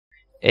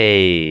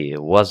Hey,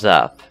 what's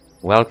up?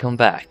 Welcome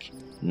back.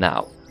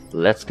 Now,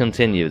 let's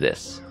continue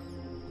this.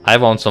 I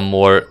want some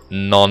more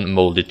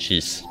non-molded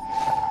cheese.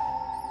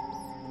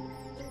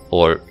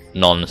 Or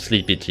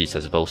non-sleepy cheese,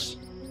 I suppose.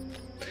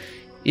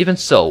 Even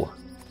so,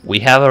 we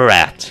have a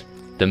rat.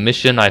 The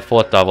mission I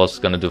thought I was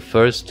gonna do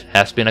first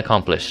has been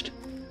accomplished.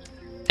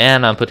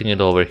 And I'm putting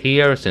it over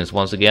here, since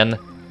once again...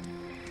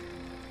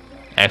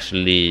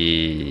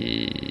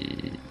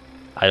 Actually...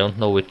 I don't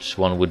know which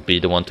one would be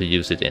the one to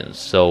use it in,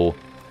 so...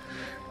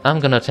 I'm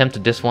gonna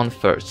attempt this one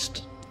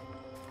first.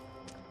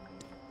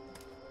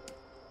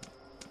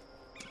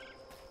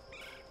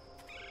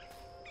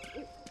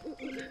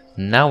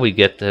 Now we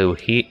get to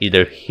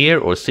either hear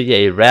or see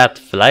a rat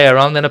fly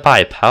around in a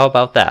pipe. How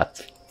about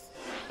that?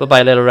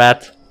 Bye-bye, little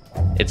rat.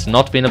 It's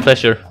not been a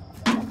pleasure.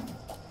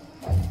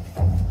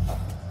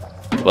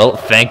 Well,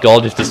 thank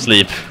God it's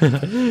asleep.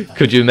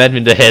 Could you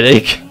imagine the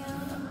headache?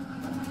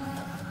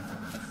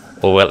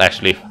 Oh well,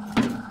 actually,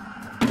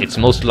 it's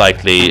most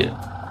likely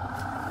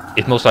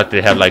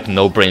they have like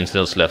no brain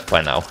cells left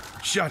by now.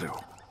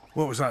 Shadow,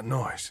 what was that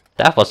noise?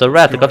 That was a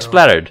rat that got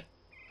splattered.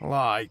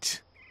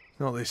 Light,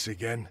 not this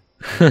again.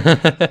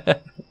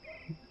 The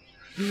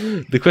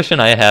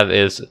question I have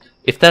is,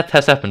 if that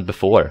has happened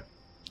before,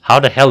 how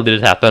the hell did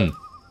it happen?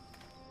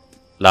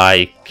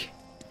 Like,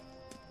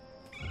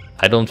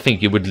 I don't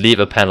think you would leave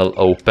a panel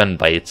open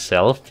by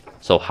itself,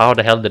 so how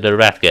the hell did the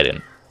rat get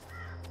in?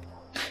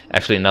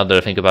 Actually, now that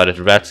I think about it,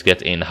 rats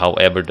get in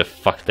however the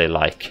fuck they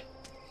like.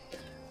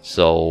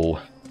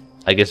 So,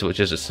 I guess it was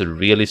just a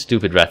really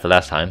stupid rat the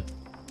last time.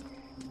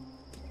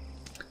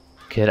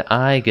 Can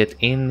I get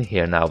in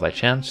here now by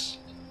chance?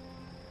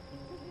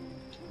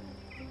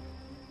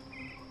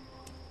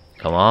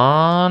 Come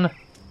on!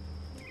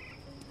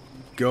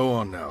 Go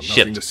on now, Shit.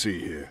 nothing to see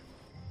here.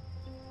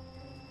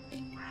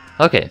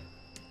 Okay.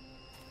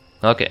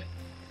 Okay.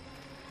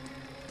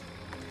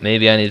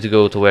 Maybe I need to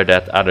go to where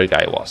that other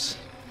guy was.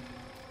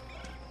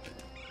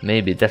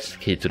 Maybe that's the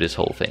key to this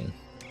whole thing.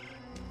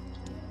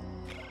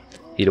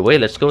 Either way,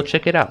 let's go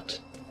check it out.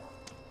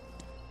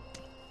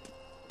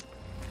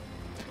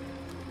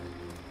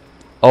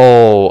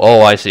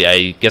 Oh, I see.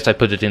 I guess I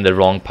put it in the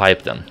wrong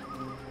pipe then.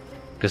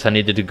 Because I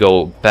needed to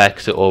go back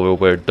to over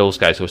where those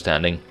guys were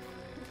standing.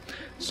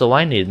 So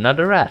I need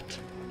another rat.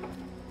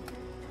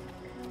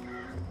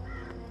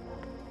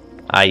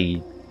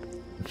 I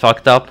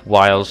fucked up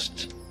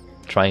whilst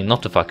trying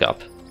not to fuck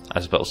up, I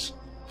suppose.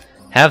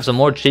 Have some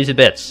more cheesy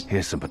bits.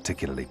 Here's some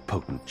particularly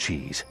potent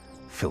cheese.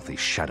 Filthy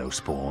shadow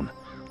spawn.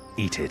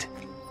 Eat it.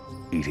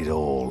 Eat it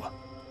all.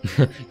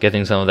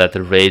 Getting some of that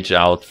rage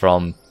out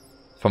from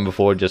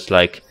before, just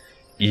like,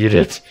 eat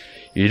it.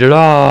 Eat it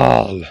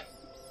all.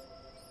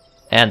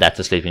 And that's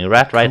a sleeping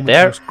rat right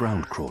there.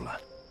 Ground crawler.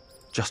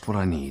 Just what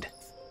I need.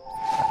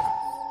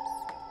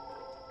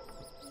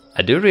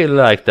 I do really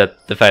like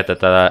that the fact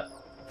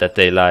that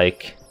they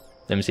like.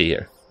 Let me see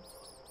here.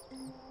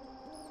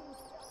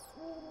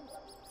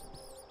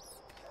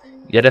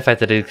 Yeah, the fact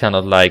that it's kind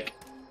of like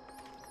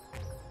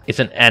it's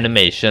an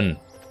animation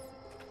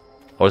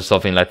or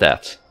something like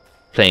that,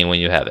 playing when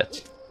you have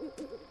it.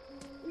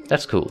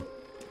 That's cool.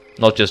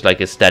 Not just like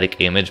a static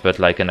image, but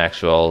like an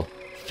actual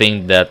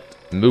thing that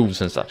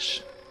moves and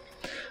such.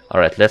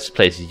 Alright, let's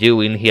place you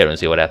in here and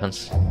see what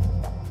happens.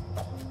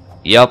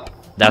 Yup,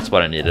 that's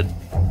what I needed.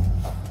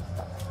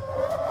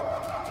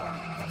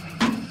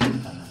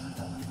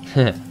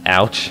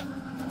 Ouch.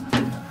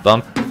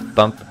 Bump,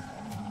 bump.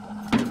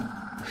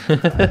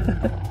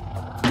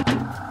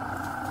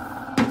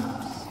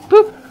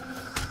 Boop.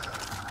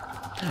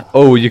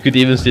 Oh, you could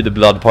even see the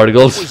blood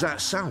particles. What was that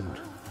sound?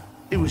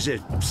 It was a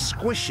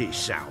squishy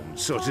sound,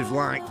 sort of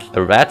like...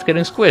 A rat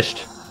getting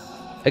squished.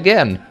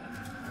 Again.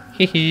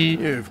 Hehe.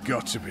 You've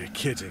got to be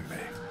kidding me.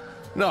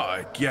 Not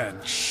again.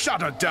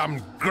 Shut a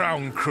damn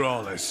ground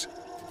crawlers.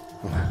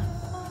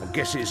 I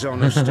guess it's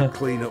on us to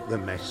clean up the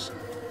mess.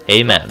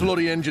 Amen.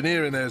 Bloody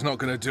engineer in there's not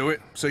going to do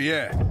it. So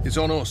yeah, it's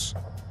on us.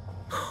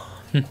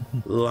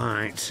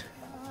 Right.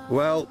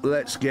 Well,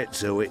 let's get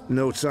to it.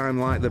 No time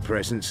like the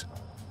present.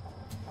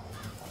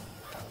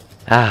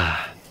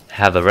 Ah,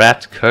 have a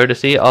rat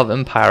courtesy of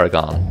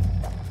Empyragon.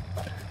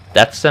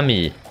 That's a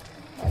me.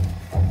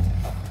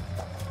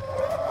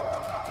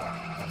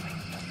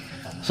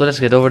 So let's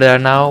get over there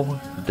now.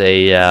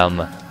 They,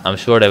 I'm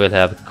sure they will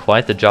have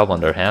quite a job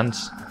on their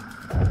hands.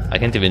 I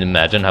can't even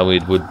imagine how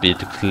it would be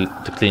to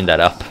clean that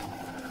up.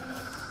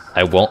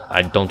 I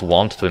don't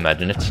want to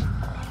imagine it.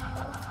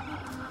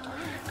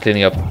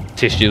 Cleaning up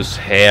tissues,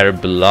 hair,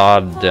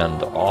 blood,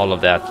 and all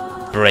of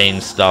that brain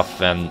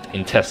stuff and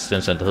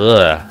intestines and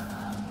ugh.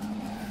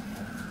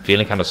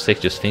 Feeling kind of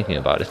sick just thinking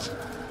about it.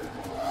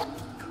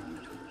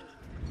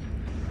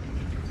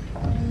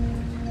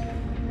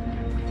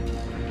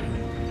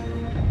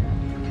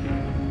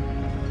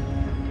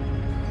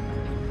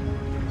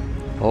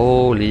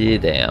 Holy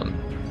damn.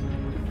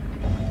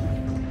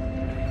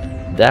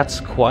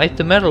 That's quite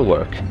the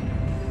metalwork.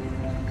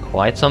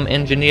 Quite some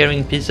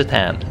engineering piece at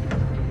hand.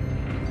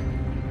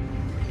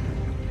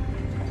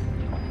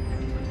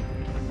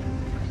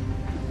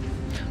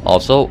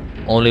 Also,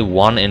 only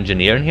one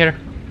engineer in here?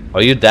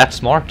 Are you that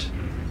smart?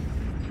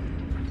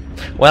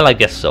 Well, I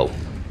guess so.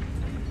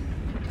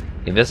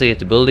 Investigate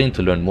the building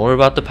to learn more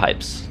about the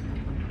pipes.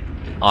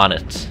 On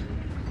it.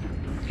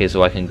 Okay,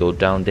 so I can go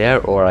down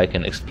there, or I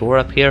can explore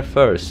up here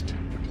first.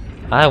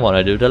 I want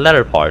to do the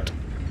latter part.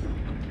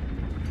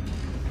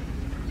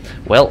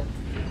 Well,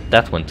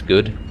 that went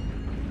good.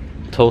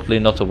 Totally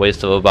not a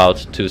waste of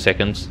about 2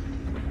 seconds.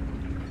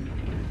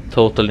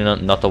 Totally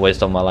not a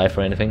waste of my life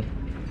or anything.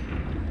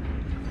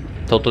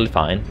 Totally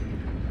fine.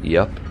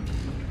 Yup.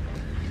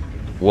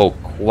 Whoa,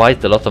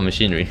 quite a lot of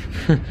machinery.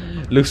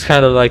 Looks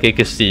kind of like a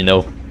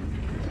casino.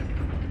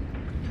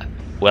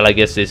 Well, I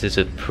guess this is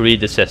a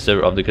predecessor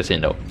of the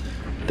casino.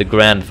 The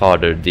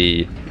grandfather,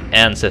 the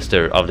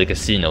ancestor of the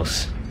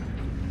casinos.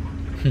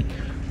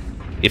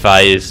 If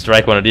I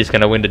strike one of these,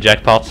 can I win the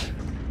jackpot?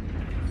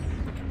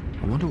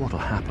 I wonder what'll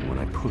happen when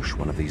I push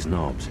one of these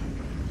knobs.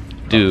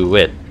 Do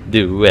it.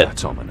 Do it.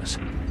 That's ominous.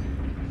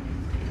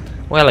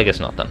 Well, I guess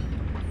not then.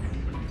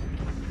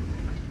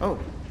 Oh.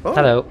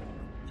 Hello.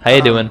 How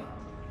you doing?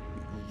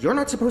 You're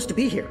not supposed to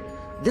be here.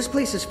 This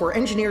place is for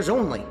engineers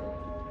only.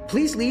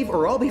 Please leave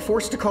or I'll be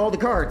forced to call the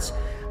guards.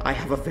 I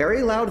have a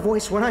very loud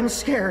voice when I'm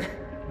scared.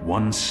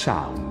 One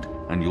sound,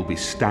 and you'll be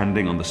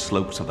standing on the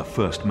slopes of the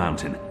first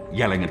mountain,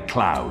 yelling at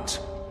clouds.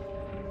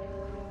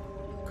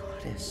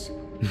 Goddess.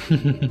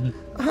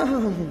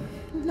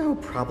 No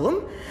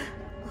problem.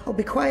 I'll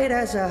be quiet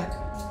as a...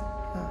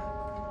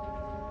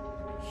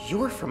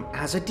 You're from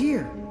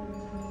Azadir.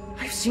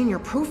 I've seen your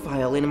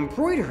profile in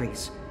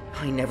embroideries.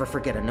 I never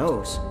forget a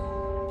nose.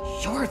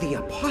 You're the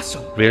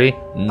Apostle. Really?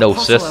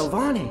 Noses. Apostle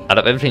Alvani. Out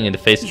of everything in the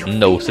face, You're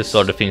noses famous.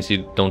 are the things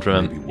you don't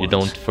remember. Maybe You once.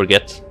 don't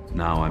forget.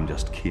 Now I'm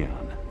just Kian.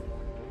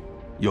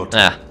 Your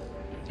turn. Ah.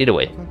 Either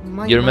way,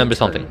 My- you remember my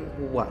turn. something.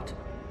 What?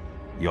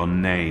 Your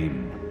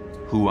name.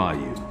 Who are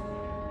you?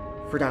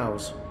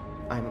 Firdaus.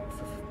 I'm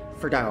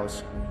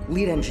Firdaus,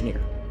 lead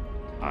engineer.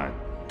 I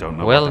don't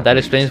know. Well, what that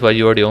means. explains why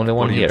you're the only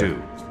What one do you here.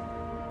 do?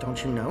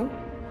 Don't you know?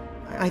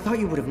 I thought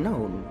you would have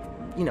known.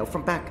 You know,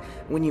 from back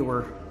when you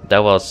were...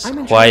 That was I'm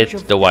in quite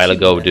charge of a while the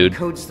ago, that dude.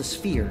 Encodes the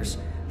spheres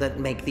that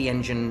make the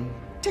engine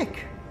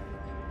tick.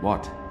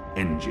 What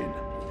engine?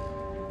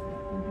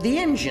 The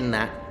engine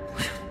that...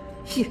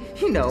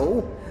 you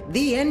know,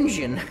 the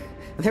engine.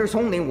 There's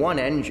only one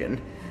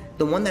engine.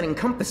 The one that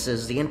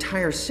encompasses the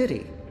entire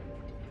city.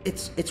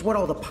 It's what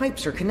all the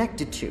pipes are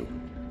connected to.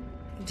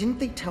 Didn't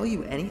they tell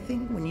you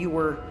anything when you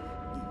were...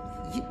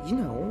 you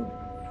know,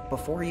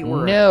 before you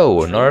were...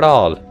 No, not at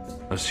all.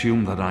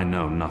 Assume that I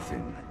know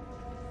nothing.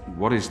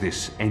 What is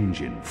this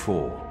engine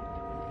for?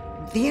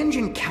 The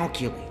engine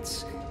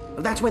calculates.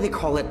 That's why they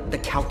call it the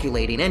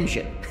calculating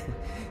engine.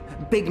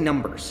 Big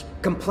numbers,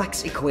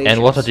 complex equations.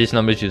 And what are these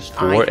numbers used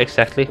for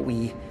exactly?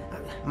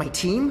 My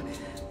team,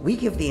 we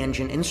give the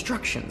engine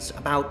instructions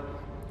about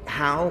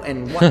how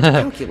and what to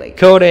calculate.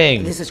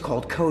 Coding! This is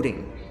called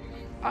coding.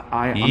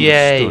 I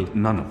Yay. understood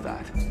none of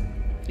that.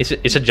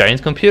 It's a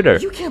giant computer.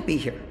 You can't be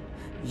here.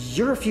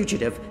 You're a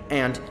fugitive,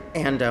 and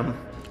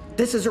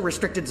this is a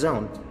restricted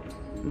zone.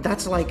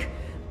 That's like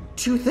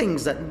 2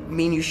 things that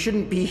mean you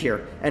shouldn't be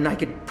here, and I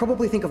could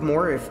probably think of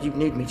more if you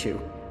need me to.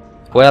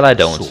 Well, I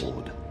don't.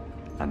 Sword,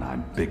 and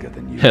I'm bigger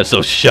than you.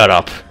 So shut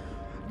up.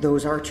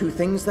 Those are 2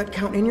 things that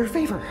count in your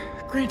favor.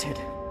 Granted.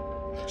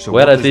 So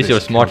Well, what at does least you're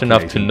this smart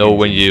enough to calculating know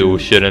when engine you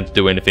do? shouldn't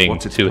do anything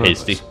What's its too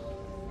purpose? hasty.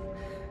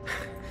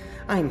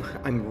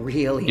 I'm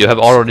really... You have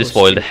already supposed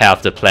spoiled to-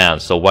 half the plan,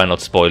 so why not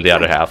spoil the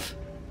other half?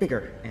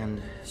 Bigger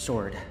and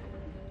sword.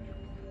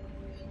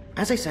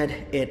 As I said,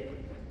 it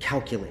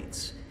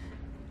calculates.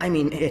 I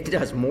mean, it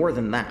does more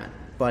than that,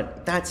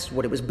 but that's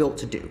what it was built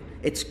to do.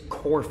 Its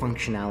core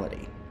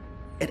functionality.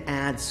 It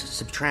adds,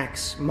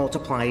 subtracts,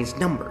 multiplies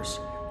numbers,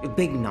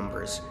 big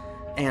numbers,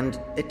 and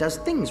it does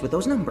things with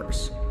those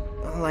numbers.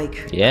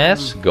 Like...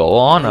 Yes, go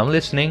on, I'm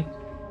listening.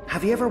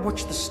 Have you ever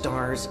watched the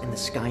stars in the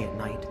sky at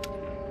night?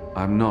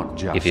 I'm not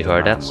just If you a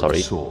heard man that, with sorry.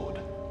 a sword.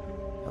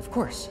 Of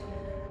course.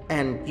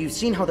 And you've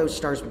seen how those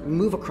stars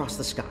move across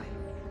the sky.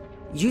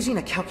 Using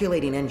a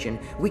calculating engine,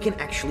 we can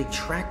actually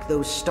track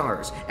those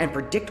stars and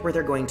predict where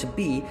they're going to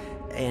be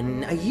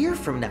in a year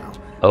from now.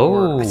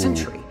 Oh. Or a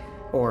century.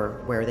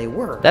 Or where they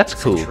were That's a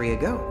cool. century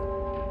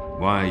ago.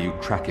 Why are you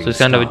tracking So it's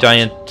kind of a stars?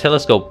 giant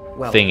telescope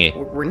Well, thingy.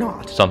 we're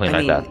not. Something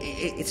I like mean,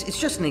 that. It's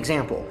just an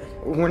example.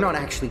 We're not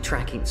actually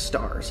tracking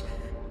stars.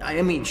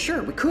 I mean,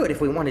 sure, we could if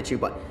we wanted to,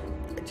 but...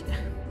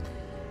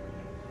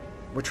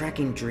 We're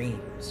tracking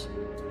dreams.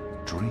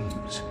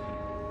 Dreams.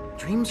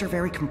 Dreams are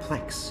very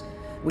complex,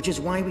 which is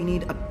why we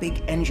need a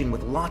big engine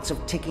with lots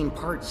of ticking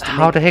parts to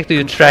How make the heck do you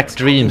complex track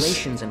dreams?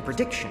 calculations and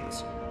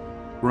predictions.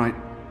 Right,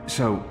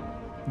 so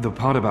the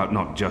part about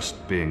not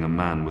just being a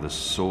man with a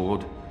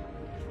sword,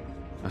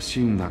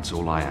 assume that's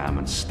all I am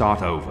and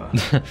start over.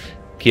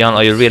 Kian,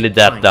 are you really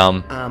that Fine.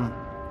 dumb?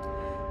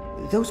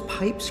 Those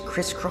pipes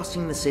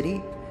crisscrossing the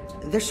city,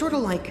 they're sort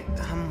of like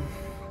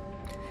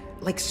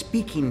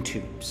speaking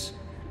tubes,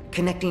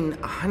 connecting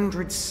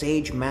 100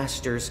 sage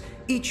masters,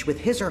 each with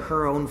his or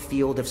her own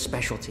field of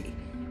specialty.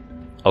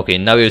 Okay,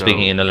 now you're So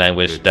speaking in a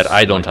language that it's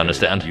I don't like a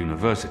understand.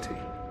 University.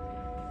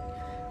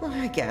 Well,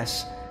 I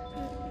guess.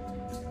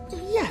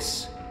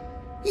 Yes.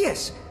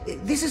 Yes,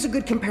 this is a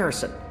good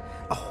comparison.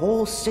 A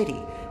whole city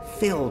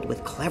filled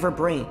with clever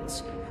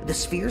brains. The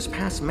spheres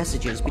pass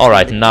messages.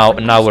 Alright, now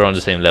we're on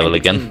the same level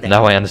again.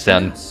 Now I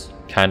understand. Yes.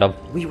 Kind of.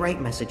 We write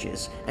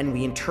messages, and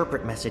we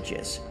interpret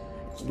messages.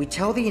 We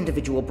tell the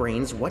individual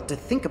brains what to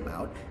think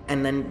about,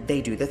 and then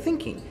they do the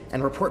thinking,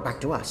 and report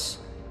back to us.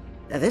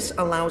 This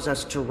allows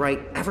us to write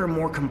ever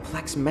more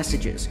complex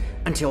messages,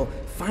 until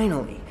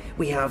finally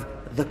we have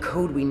the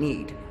code we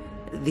need.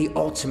 The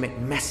ultimate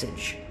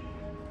message.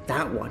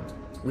 That one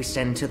we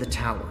send to the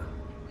tower.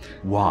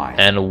 Why?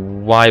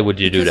 And why would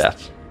you do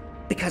that?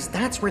 Because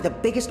that's where the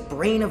biggest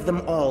brain of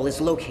them all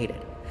is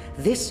located.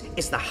 This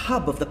is the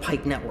hub of the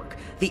Pike network,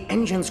 the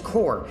engine's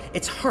core,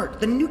 its heart,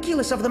 the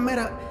nucleus of the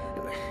meta...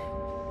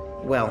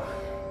 Well,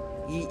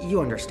 you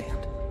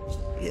understand.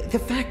 The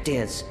fact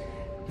is,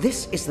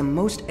 this is the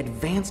most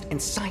advanced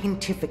and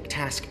scientific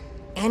task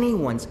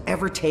anyone's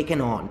ever taken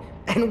on,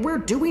 and we're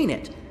doing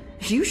it.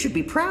 You should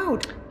be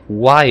proud.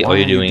 Why are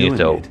you doing it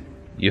though?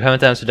 You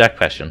haven't answered that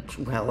question.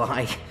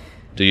 Well,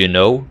 Do you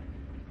know?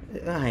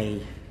 I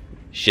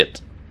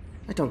Shit.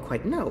 don't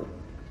quite know.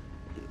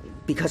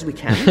 Because we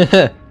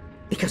can.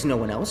 Because no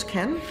one else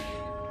can.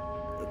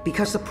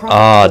 Because the problem...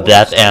 Ah,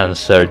 that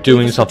answer.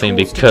 Doing something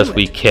because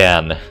we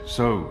can.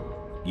 So,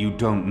 you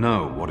don't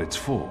know what it's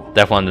for?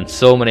 That one that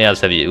so many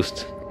else have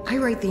used. I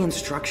write the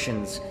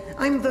instructions.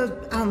 I'm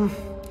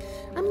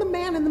the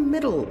man in the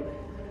middle.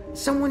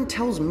 Someone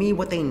tells me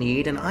what they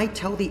need, and I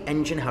tell the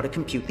engine how to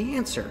compute the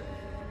answer.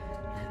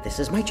 This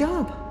is my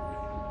job.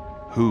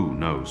 Who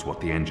knows what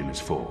the engine is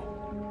for?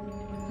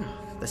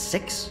 The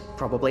Six,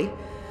 probably.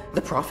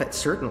 The Prophet,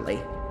 certainly.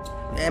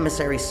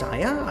 Emissary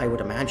Saya, I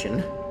would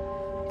imagine.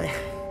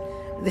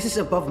 This is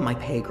above my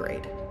pay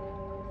grade.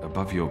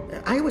 Above your...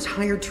 I was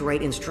hired to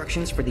write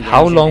instructions for the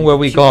How engine long and were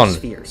we compute gone?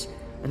 spheres,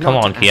 Come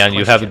not on, to ask Kian,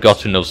 you haven't got to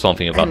questions. know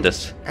something about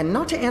this. And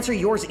not to answer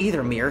yours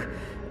either, Mir.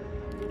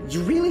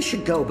 You really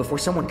should go before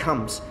someone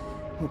comes.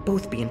 We'll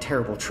both be in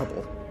terrible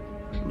trouble.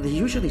 They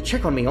usually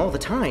check on me all the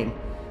time.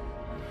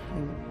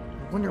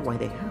 I wonder why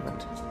they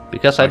haven't.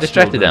 Because I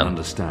distracted still don't them.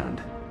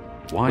 understand.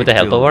 Why With the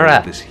help build of our all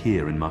app. this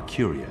here in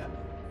Mercuria?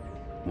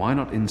 Why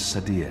not in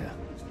Sadir?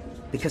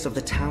 Because of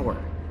the tower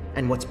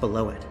and what's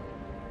below it.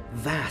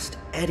 Vast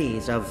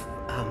eddies of,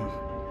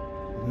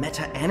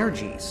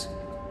 meta-energies.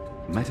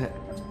 Meta...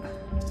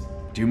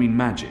 Do you mean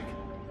magic?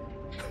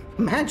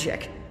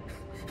 Magic?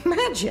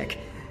 Magic?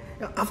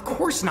 Of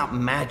course not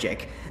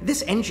magic.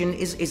 This engine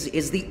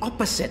is the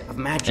opposite of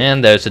magic.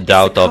 And there's a It's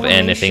doubt the of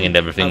anything and culmination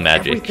everything of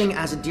magic. Everything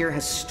Azadir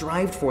has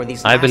strived for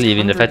these I last believe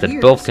in the 100 fact that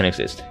years. both can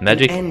exist.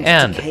 Magic An end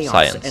and to chaos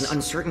science. and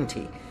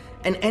uncertainty.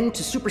 An end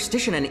to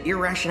superstition and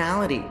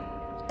irrationality.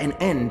 An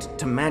end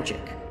to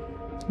magic.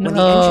 When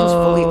the engine's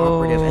fully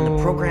operative and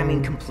the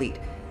programming complete,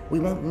 we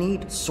won't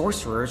need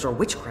sorcerers or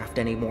witchcraft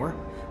anymore.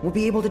 We'll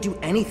be able to do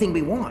anything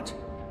we want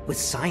with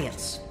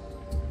science.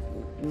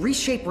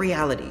 Reshape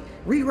reality,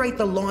 rewrite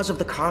the laws of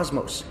the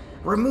cosmos,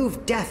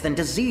 remove death and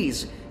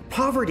disease,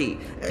 poverty,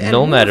 and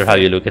No matter how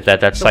warfare. you look at that,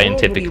 that's The world will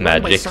scientific be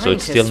run by magic, so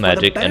it's still scientists for the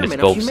magic and it's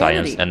betterment of both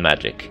science humanity. and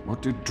magic.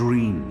 What do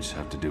dreams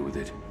have to do with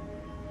it?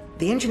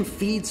 The engine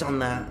feeds on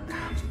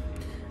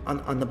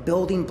the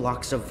building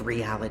blocks of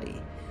reality.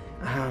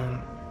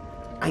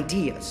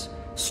 Ideas,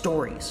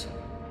 stories,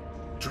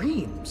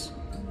 dreams.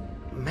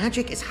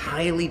 Magic is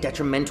highly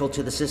detrimental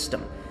to the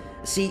system.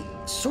 See,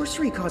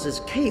 sorcery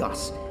causes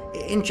chaos,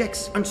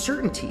 injects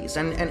uncertainties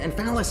and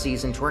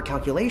fallacies into our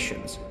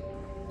calculations.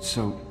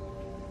 So,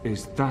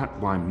 is that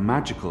why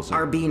magicals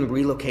Are being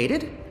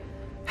relocated?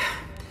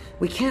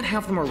 We can't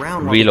have them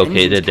around. while the Relocated,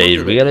 engine's they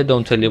calculated. really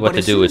don't tell you what But to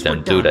as do soon with as we're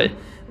them, do they? done,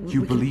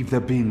 You we can- believe they're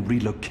being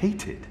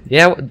relocated?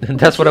 Yeah,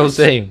 that's what I was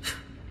saying.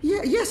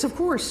 Yeah, yes, of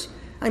course.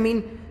 I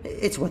mean,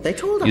 it's what they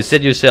told us. You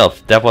said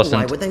yourself, that Why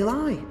wasn't... would they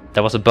lie?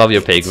 That was above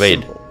your pay It's grade.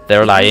 simple.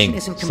 They're The lying. engine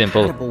isn't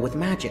Simple. compatible with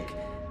magic,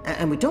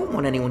 and we don't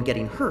want anyone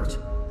getting hurt.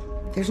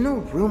 There's no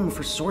room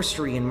for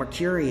sorcery in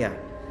Mercuria.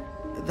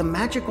 The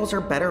magicals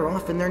are better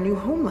off in their new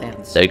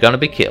homelands. They're gonna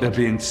be They're killed.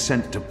 being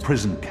sent to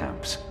prison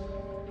camps.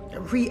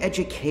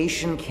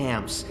 Re-education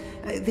camps.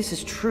 This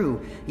is true,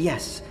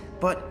 yes,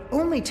 but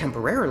only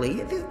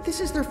temporarily. This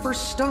is their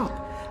first stop.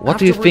 What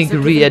do you Afterwards, think they're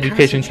given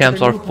re-education passage to camps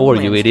their are new for,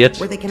 you homelands, idiot?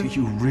 where they can- Do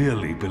you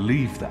really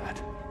believe that?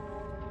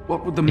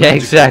 What would the Yeah, magicals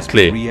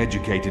exactly. be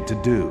re-educated to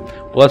do?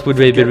 What would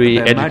they be Forget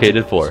that they're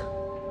re-educated for?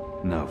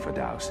 magicals? No,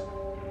 Firdaus.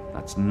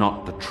 That's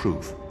not the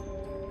truth.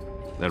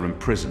 They're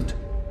imprisoned,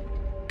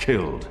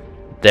 killed,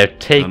 They're and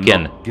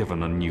taken not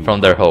given a new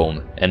from their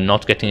home and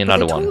not getting But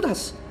another they one. told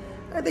us.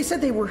 They said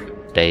they were...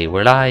 They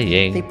were They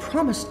lying.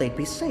 promised they'd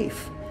be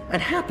safe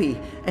and happy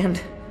and...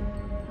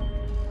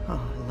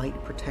 light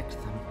protect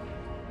them.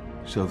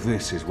 So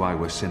this is why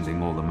we're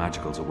sending all the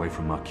magicals away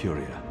from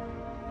Mercuria.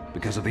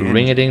 Because of the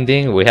Ring a ding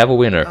ding, we have a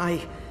winner.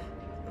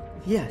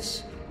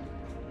 Yes.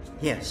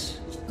 Yes.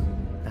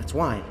 That's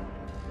why.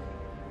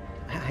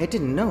 I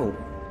didn't know.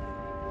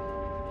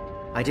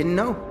 I didn't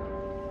know.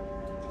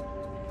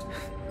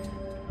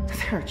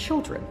 There are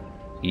children.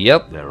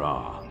 Yep. There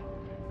are.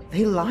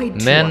 They lied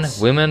to Men, us.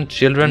 women, You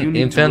children,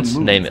 need infants, to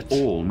remove name it.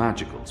 all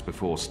magicals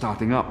before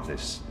starting up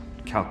this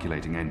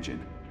calculating engine.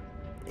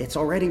 It's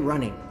already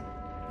running.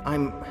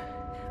 I'm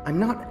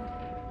not...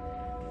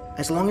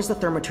 As long as the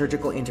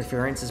thermaturgical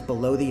interference is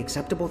below the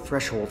acceptable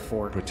threshold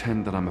for...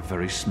 Pretend that I'm a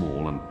very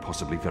small and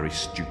possibly very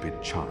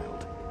stupid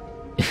child.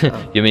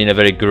 You mean a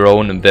very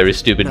grown and very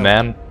stupid No.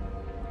 man?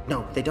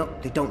 No, they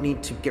don't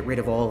need to get rid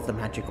of all of the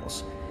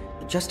magicals.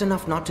 Just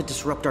enough not to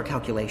disrupt our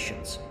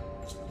calculations.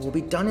 We'll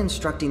be done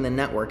instructing the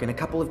network in a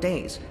couple of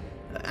days.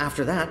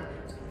 After that,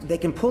 they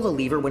can pull the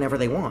lever whenever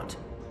they want.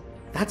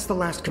 That's the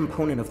last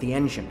component of the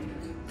engine.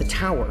 The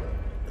tower.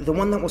 The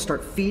one that will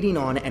start feeding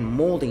on and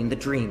molding the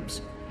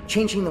dreams.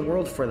 Changing the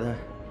world for the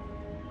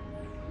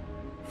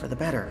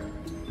better.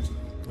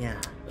 Yeah.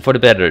 For the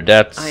better.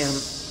 That's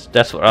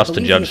for us I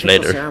to believe judge the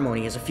official later.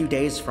 ceremony is a few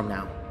days from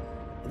now.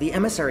 The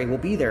emissary will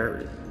be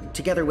there,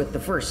 together with the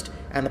First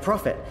and the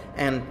Prophet,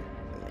 and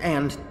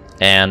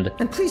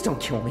please don't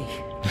kill me.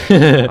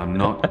 I'm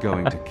not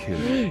going to kill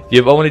you.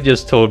 You've only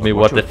just told me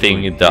what the you're doing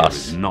thing here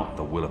does. is not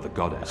the will of the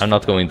goddess. I'm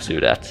not going to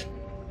do that.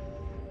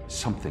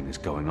 Something is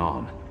going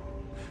on.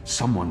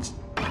 Someone's...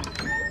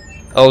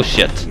 Oh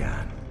shit.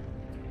 Jan,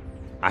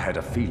 I had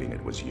a feeling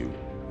it was you.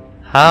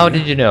 How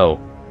did you know?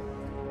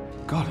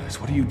 Goddess,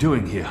 what are you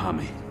doing here,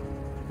 Hami?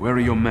 Where are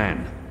your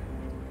men?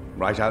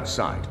 Right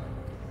outside.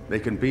 They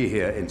can be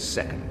here in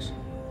seconds.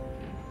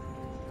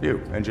 You,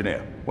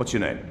 engineer, what's your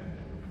name?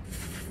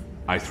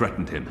 I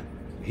threatened him.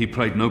 He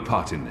played no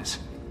part in this.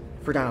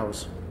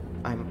 Firdaus.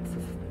 I'm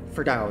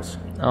Firdaus.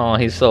 Oh,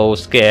 he's so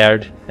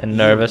scared and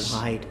nervous. You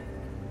lied.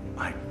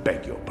 I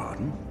beg your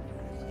pardon?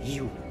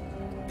 You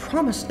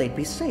promised they'd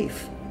be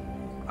safe.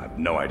 I've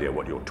no idea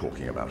what you're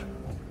talking about.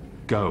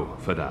 Go,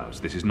 Firdaus.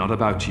 This is not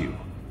about you.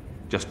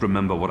 Just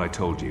remember what I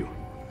told you.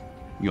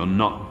 You're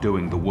not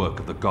doing the work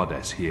of the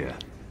goddess here.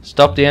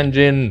 Stop the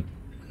engine.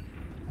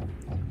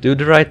 Do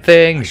the right I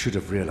thing. should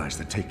have realized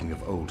the taking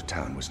of Old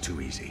Town was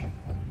too easy.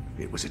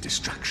 It was a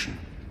distraction,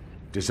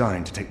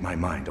 designed to take my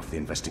mind off the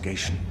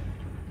investigation.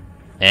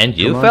 And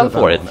you Commander fell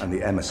for it. Valon and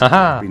the emissary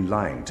Haha. have been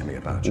lying to me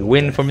about your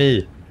Win death. for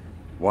me.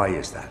 Why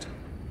is that?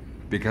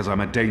 Because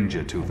I'm a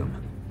danger to them.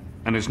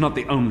 And it's not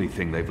the only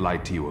thing they've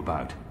lied to you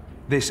about.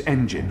 This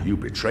engine. You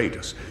betrayed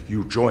us.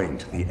 You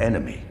joined the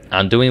enemy.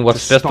 I'm doing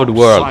what's to best for stop the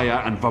world.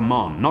 Saya and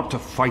Vermon, not to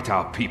fight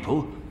our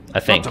people. I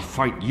think. Not to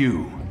fight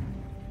you.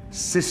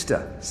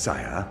 Sister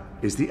Saya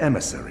is the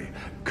emissary.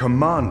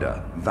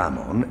 Commander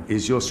Vamon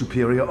is your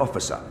superior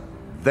officer.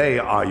 They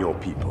are your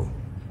people.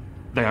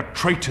 They are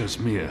traitors,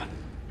 Mir.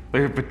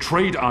 They have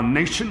betrayed our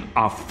nation,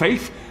 our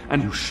faith,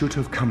 and... You should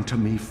have come to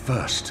me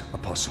first,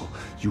 Apostle.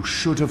 You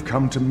should have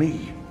come to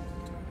me.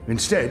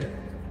 Instead,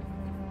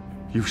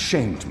 you've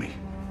shamed me.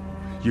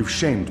 You've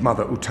shamed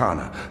Mother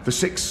Utana, the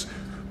Six,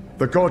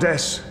 the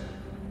Goddess,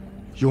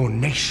 your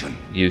nation.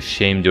 You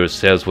shamed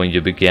yourselves when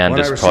you began When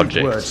I this received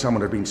project. word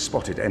someone had been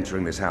spotted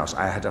entering this house,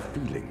 I had a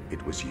feeling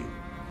it was you.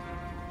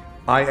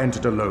 I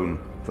entered alone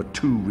for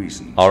two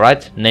reasons.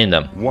 Alright, name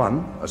them.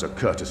 One, as a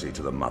courtesy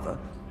to the Mother.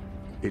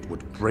 It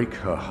would break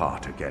her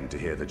heart again to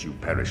hear that you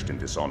perished in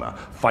dishonor,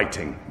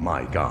 fighting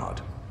my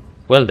guard.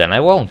 Well, then I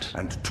won't.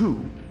 And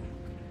two,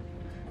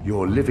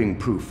 you're living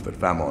proof that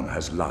Vamon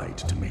has lied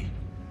to me.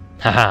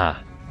 Haha.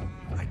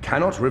 I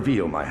cannot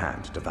reveal my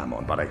hand to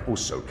Vamon, but I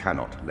also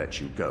cannot let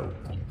you go.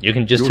 You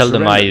can just You'll tell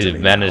them I surrender to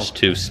me managed now,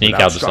 to sneak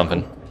without out or struggle,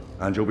 something.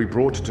 And you'll be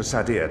brought to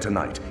Sadir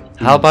tonight.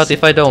 How about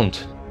if I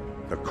don't?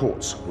 The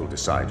courts will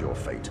decide your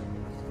fate.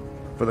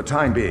 For the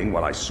time being,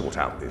 while I sort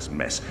out this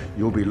mess,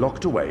 you'll be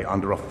locked away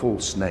under a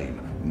false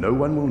name. No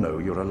one will know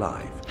you're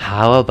alive.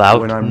 How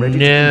about When I'm ready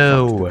to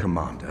confront the no?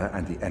 commander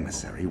and the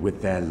emissary with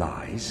their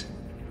lies,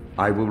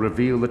 I will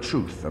reveal the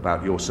truth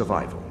about your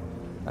survival,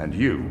 and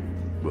you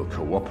will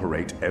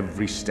cooperate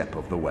every step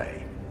of the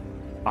way.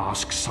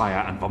 Ask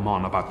Saya and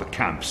Vermon about the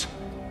camps.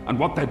 And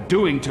what they're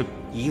doing to...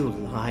 You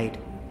lied.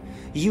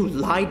 You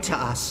lied to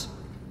us.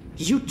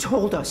 You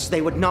told us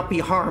they would not be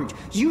harmed.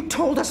 You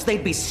told us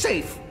they'd be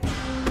safe.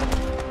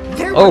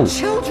 There Oh. were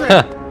children.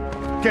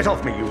 Get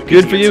off me, you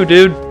Good for you,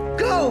 idiots. dude.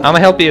 Go. I'ma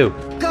help you.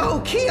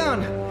 Go,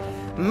 Keon.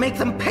 Make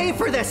them pay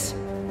for this.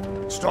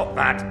 Stop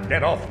that!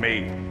 Get off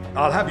me!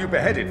 I'll have you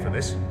beheaded for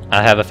this.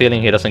 I have a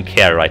feeling he doesn't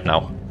care right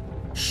now.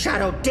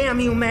 Shadow, damn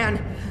you,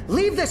 man.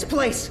 Leave this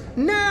place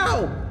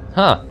now.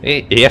 Huh,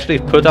 he actually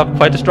put up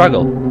quite a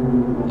struggle.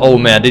 Oh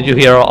man, did you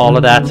hear all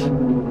of that?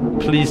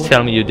 Please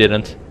tell me you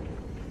didn't.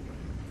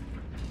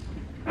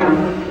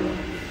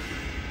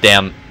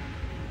 Damn.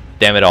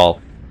 Damn it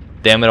all.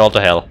 Damn it all to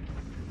hell.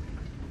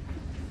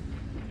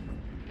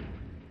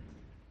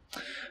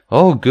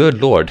 Oh,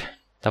 good lord.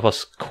 That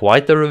was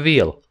quite the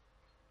reveal.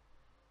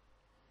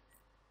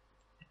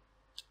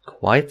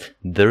 Quite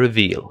the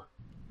reveal.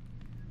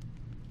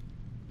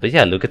 But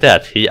yeah, look at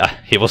that.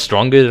 He was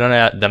stronger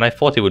than I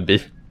thought he would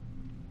be.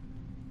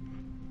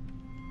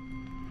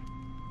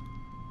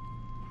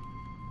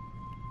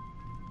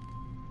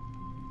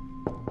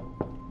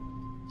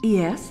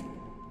 Yes?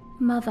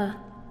 Mother.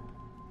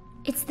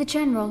 It's the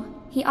General.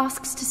 He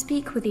asks to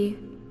speak with you.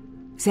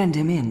 Send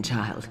him in,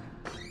 child.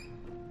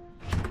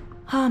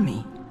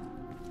 Hami,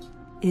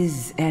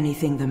 is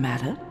anything the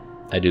matter?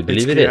 I do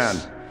believe it Kian.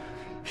 is.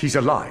 He's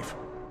alive.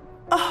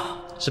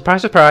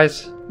 Surprise,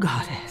 surprise.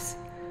 Goddess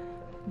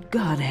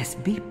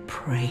be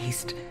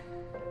praised.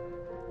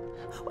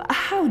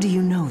 How do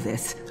you know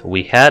this?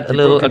 We had a He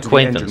little broke into the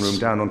engine room acquaintance.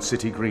 down on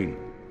City Green.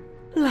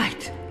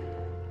 Light.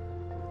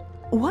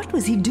 What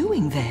was he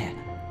doing there?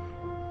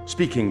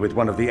 Speaking with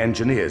one of the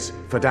engineers,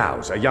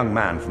 Fadauz, a young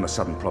man from the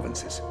southern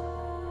provinces.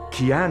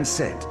 Kian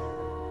said...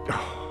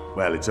 Oh,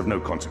 well, it's of no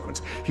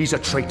consequence. He's a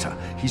traitor.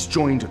 He's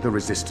joined the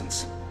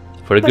resistance.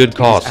 For a good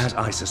cause. As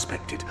I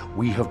suspected,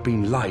 we have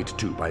been lied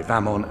to by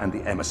Vamon and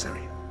the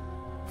emissary.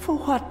 For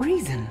what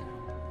reason?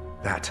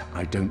 That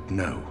I don't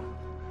know.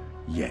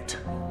 Yet.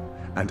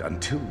 And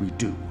until we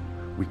do,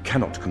 we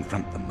cannot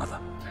confront them, Mother.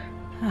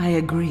 I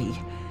agree.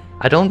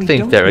 I don't We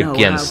think don't they're know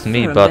against how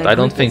me, firm but their I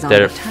don't grip think is on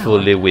they're the tower.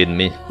 fully with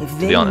me, If to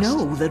they be honest.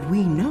 know that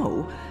we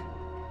know...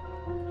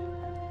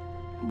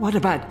 What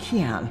about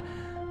Kian?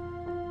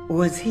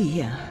 Was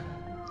he...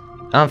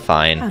 I'm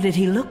fine. How did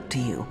he look to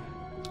you?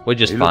 We're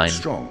just He fine. looks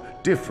strong.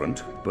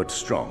 Different, but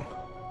strong.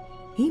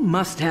 He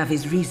must have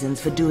his reasons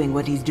for doing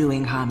what he's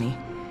doing, Hami.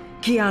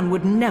 Kian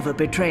would never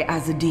betray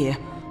Azadir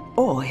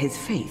or his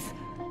faith.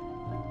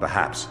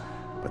 Perhaps,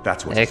 but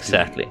that's what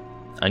Exactly.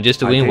 I'm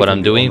just I doing gave what him I'm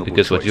the doing honorable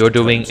because what choice you're to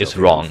turn doing himself is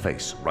in wrong. and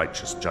face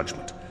righteous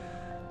judgment.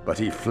 But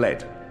he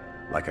fled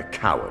like a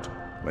coward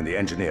when the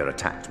engineer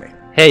attacked me.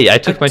 Hey, I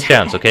took my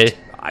chance, okay?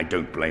 I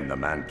don't blame the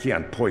man.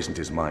 Kian poisoned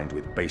his mind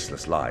with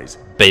baseless lies.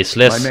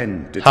 Baseless? My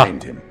men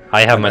detained him.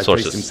 I have and my I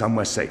placed him sources.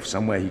 somewhere safe,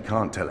 somewhere he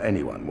can't tell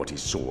anyone what he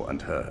saw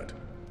and heard.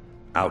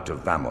 Out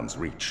of Vamon's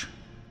reach.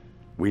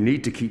 We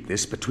need to keep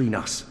this between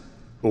us,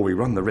 or we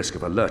run the risk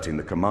of alerting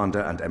the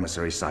commander and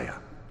emissary Saya.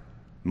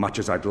 Much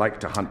as I'd like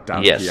to hunt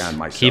down Yes, Kian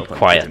myself keep and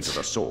quiet. put into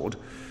the sword,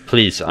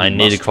 Please, I we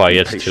need must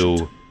quiet be to...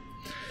 patient.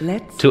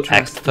 Let's To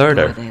trust act the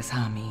further. goddess,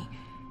 Hami,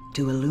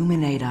 to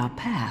illuminate our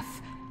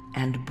path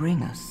and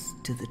bring us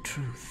to the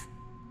truth.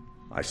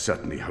 I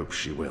certainly hope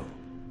she will.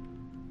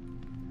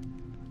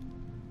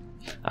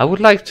 I would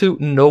like to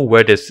know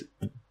where this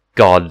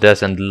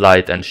goddess and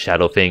light and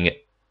shadow thing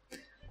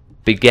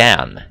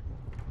began.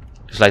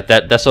 It's like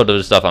that's sort of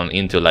the stuff I'm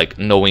into, like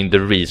knowing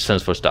the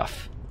reasons for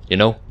stuff, you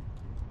know?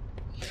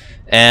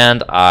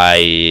 And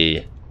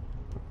I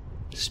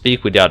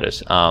speak with the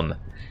others.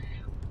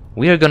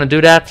 We are gonna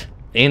do that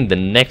in the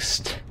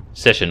next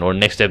session or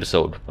next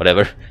episode,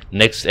 whatever.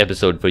 Next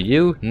episode for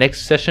you,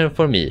 next session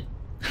for me.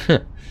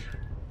 But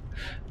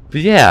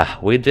yeah,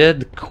 we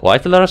did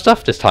quite a lot of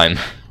stuff this time.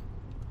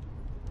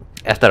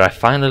 After I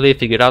finally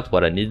figured out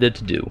what I needed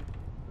to do.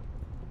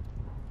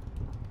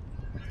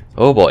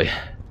 Oh boy.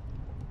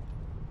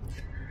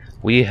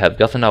 We have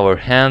gotten our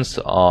hands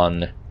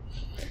on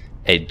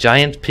a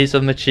giant piece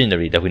of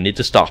machinery that we need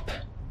to stop.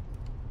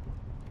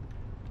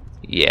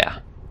 Yeah.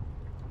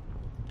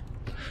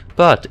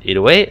 But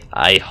either way,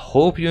 I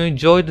hope you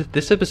enjoyed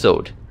this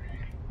episode.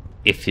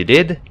 If you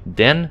did,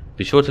 then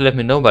be sure to let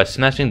me know by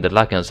smashing the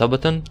like and sub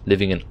button,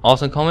 leaving an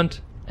awesome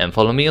comment, and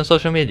follow me on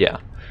social media.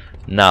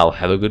 Now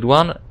have a good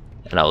one,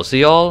 and I will see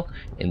you all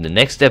in the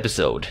next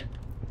episode.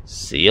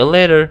 See you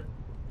later.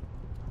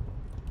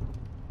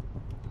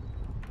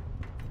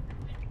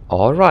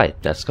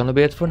 Alright, that's gonna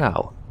be it for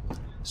now.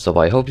 So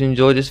I hope you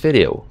enjoyed this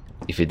video.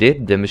 If you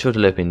did, then be sure to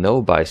let me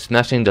know by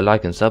smashing the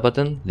like and sub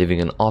button,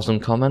 leaving an awesome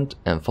comment,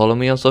 and follow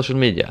me on social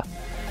media.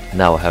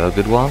 Now have a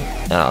good one,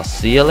 and I'll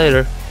see you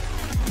later.